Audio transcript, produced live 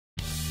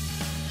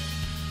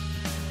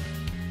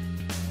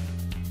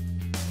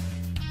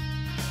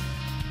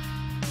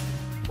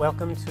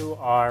Welcome to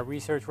our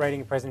research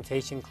writing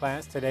presentation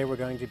class. Today we're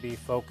going to be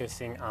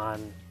focusing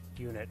on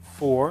Unit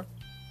 4,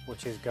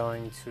 which is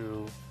going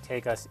to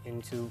take us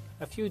into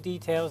a few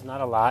details, not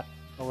a lot,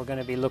 but we're going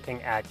to be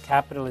looking at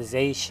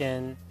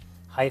capitalization,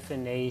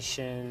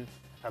 hyphenation,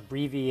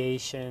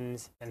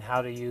 abbreviations, and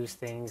how to use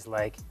things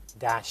like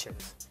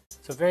dashes.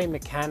 So very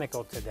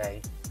mechanical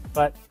today,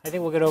 but I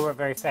think we'll get over it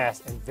very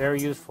fast and very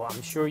useful.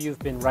 I'm sure you've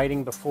been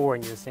writing before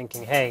and you're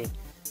thinking, hey,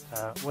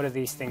 what are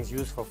these things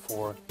useful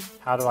for?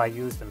 How do I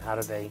use them? How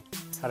do they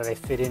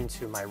fit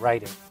into my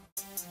writing?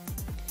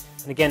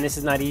 And again, this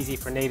is not easy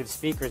for native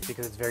speakers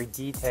because it's very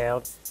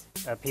detailed.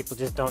 People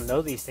just don't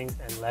know these things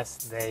unless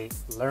they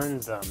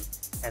learn them.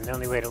 And the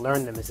only way to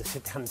learn them is to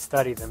sit down and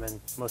study them, and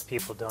most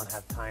people don't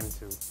have time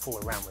to fool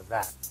around with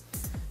that.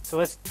 So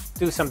let's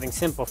do something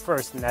simple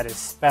first, and that is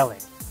spelling.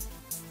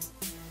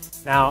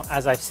 Now,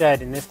 as I've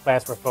said, in this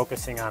class we're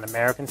focusing on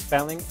American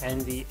spelling,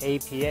 and the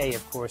APA,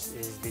 of course,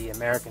 is the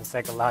American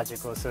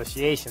Psychological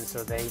Association,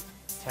 so they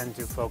tend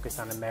to focus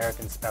on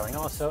American spelling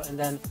also, and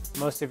then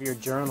most of your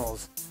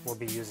journals will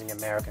be using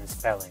American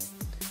spelling.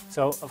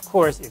 So, of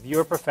course, if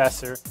you're a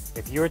professor,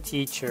 if you're a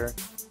teacher,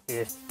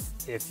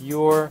 if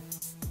your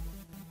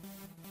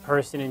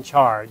person in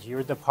charge,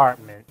 your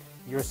department,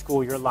 your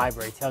school, your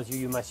library tells you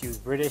you must use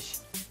British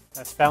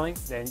spelling,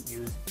 then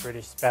use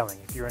British spelling.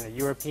 If you're in a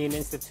European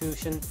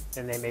institution,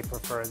 then they may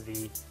prefer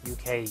the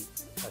UK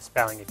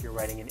spelling if you're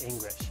writing in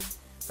English.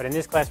 But in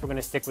this class, we're going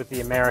to stick with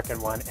the American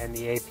one, and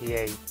the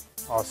APA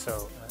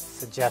also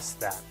suggests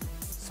that.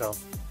 So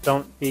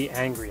don't be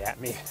angry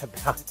at me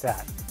about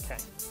that. Okay.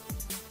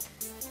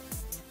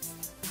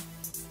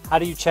 How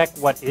do you check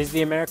what is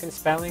the American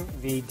spelling?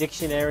 The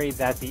dictionary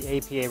that the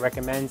APA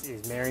recommends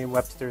is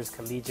Merriam-Webster's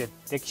Collegiate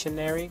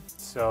Dictionary.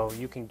 So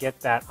you can get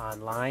that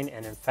online,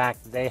 and in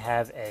fact they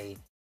have a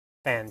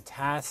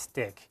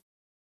fantastic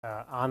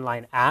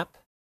online app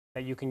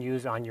that you can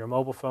use on your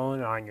mobile phone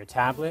or on your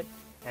tablet.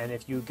 And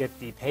if you get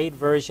the paid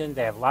version,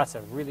 they have lots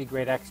of really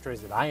great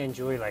extras that I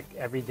enjoy, like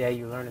every day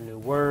you learn a new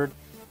word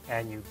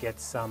and you get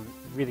some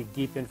really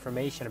deep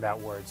information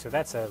about words. So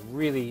that's a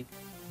really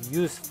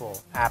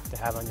useful app to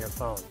have on your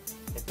phone.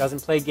 It doesn't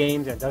play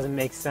games and it doesn't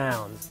make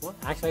sounds. Well,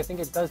 actually I think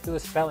it does do a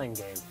spelling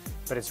game,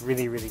 but it's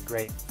really, really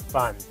great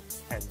fun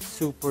and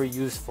super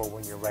useful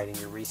when you're writing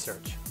your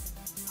research.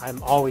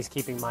 I'm always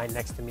keeping mine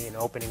next to me and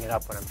opening it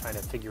up when I'm trying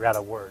to figure out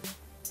a word.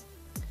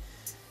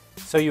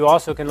 So you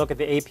also can look at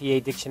the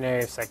APA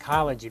Dictionary of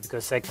Psychology,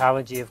 because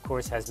psychology, of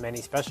course, has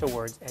many special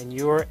words, and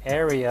your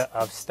area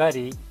of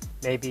study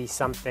may be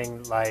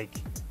something like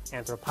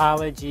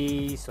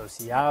anthropology,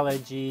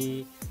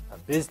 sociology,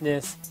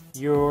 business.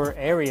 Your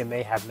area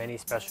may have many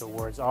special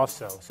words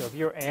also. So if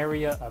your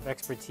area of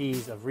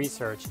expertise of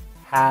research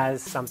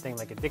has something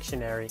like a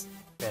dictionary,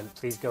 then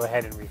please go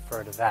ahead and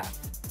refer to that.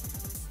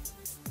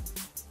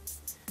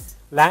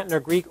 Latin or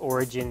Greek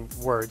origin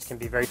words can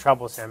be very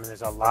troublesome, and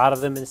there's a lot of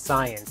them in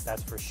science,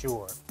 that's for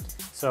sure.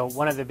 So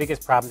one of the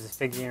biggest problems is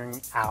figuring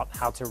out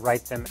how to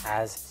write them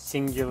as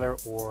singular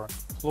or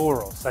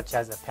plural, such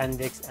as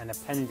appendix and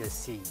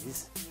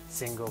appendices,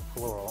 single,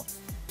 plural.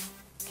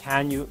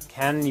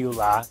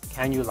 Cannulas,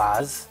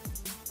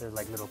 they're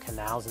like little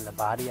canals in the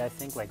body, I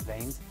think, like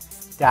veins.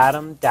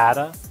 Datum,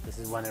 data, this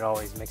is one that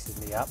always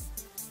mixes me up.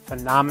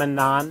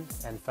 Phenomenon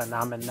and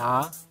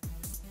phenomena.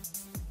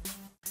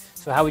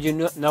 So how would you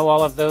know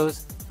all of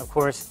those? Of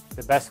course,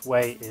 the best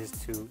way is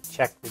to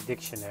check the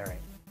dictionary.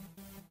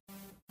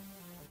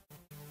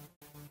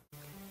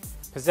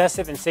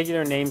 Possessive and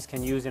singular names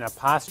can use an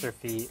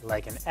apostrophe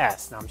like an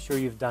S. Now, I'm sure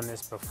you've done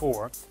this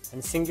before.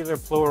 And singular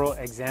plural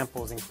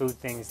examples include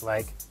things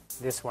like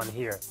this one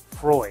here,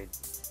 Freud.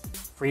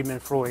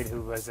 Friedman Freud,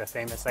 who was a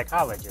famous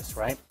psychologist,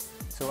 right?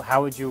 So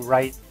how would you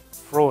write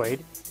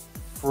Freud,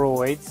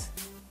 Freud's,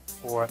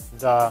 or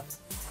the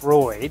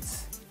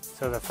Freuds?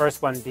 So the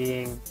first one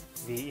being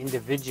the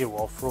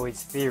individual,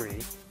 Freud's theory.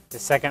 The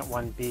second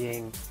one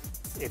being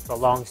it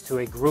belongs to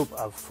a group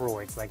of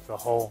Freuds, like the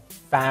whole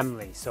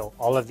family. So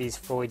all of these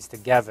Freuds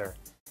together.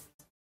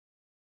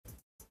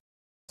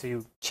 So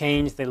you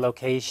change the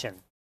location.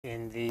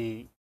 In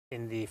the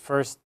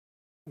first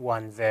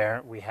one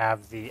there, we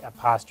have the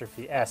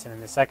apostrophe S, and in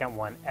the second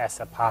one,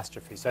 S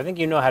apostrophe. So I think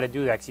you know how to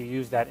do that because you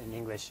use that in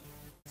English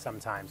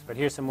sometimes. But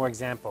here's some more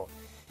example.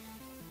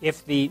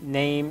 If the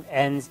name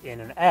ends in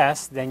an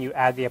S, then you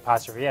add the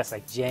apostrophe S,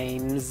 like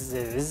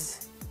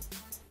James's.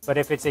 But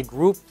if it's a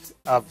group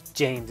of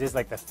Jameses,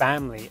 like the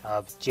family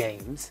of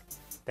James,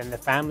 then the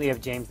family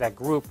of James, that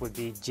group would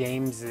be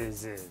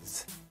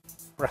James's,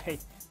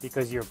 right?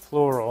 Because you're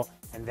plural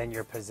and then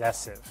you're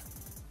possessive.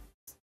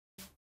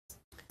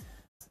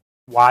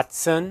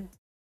 Watson,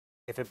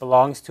 if it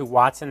belongs to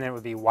Watson, then it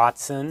would be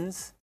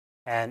Watsons.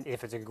 And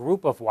if it's a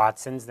group of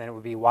Watsons, then it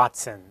would be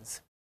Watsons.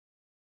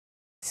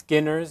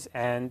 Skinners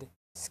and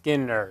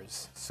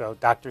Skinners. So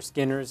Dr.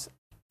 Skinner's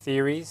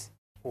theories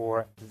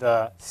or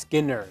the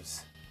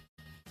Skinners,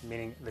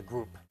 meaning the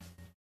group.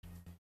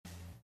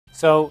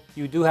 So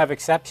you do have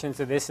exceptions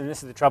to this, and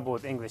this is the trouble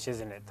with English,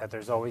 isn't it? That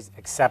there's always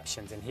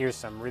exceptions. And here's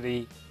some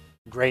really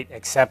great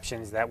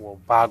exceptions that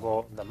will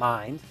boggle the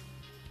mind,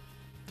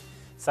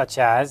 such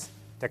as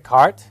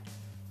Descartes.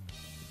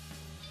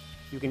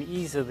 You can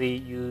easily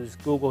use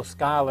Google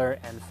Scholar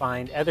and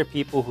find other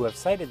people who have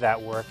cited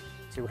that work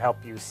to help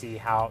you see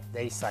how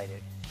they cite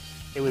it.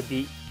 It would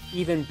be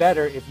even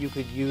better if you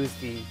could use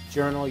the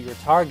journal you're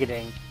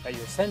targeting that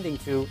you're sending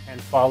to and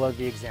follow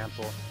the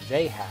example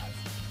they have.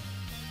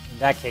 In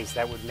that case,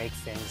 that would make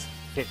things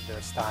fit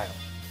their style.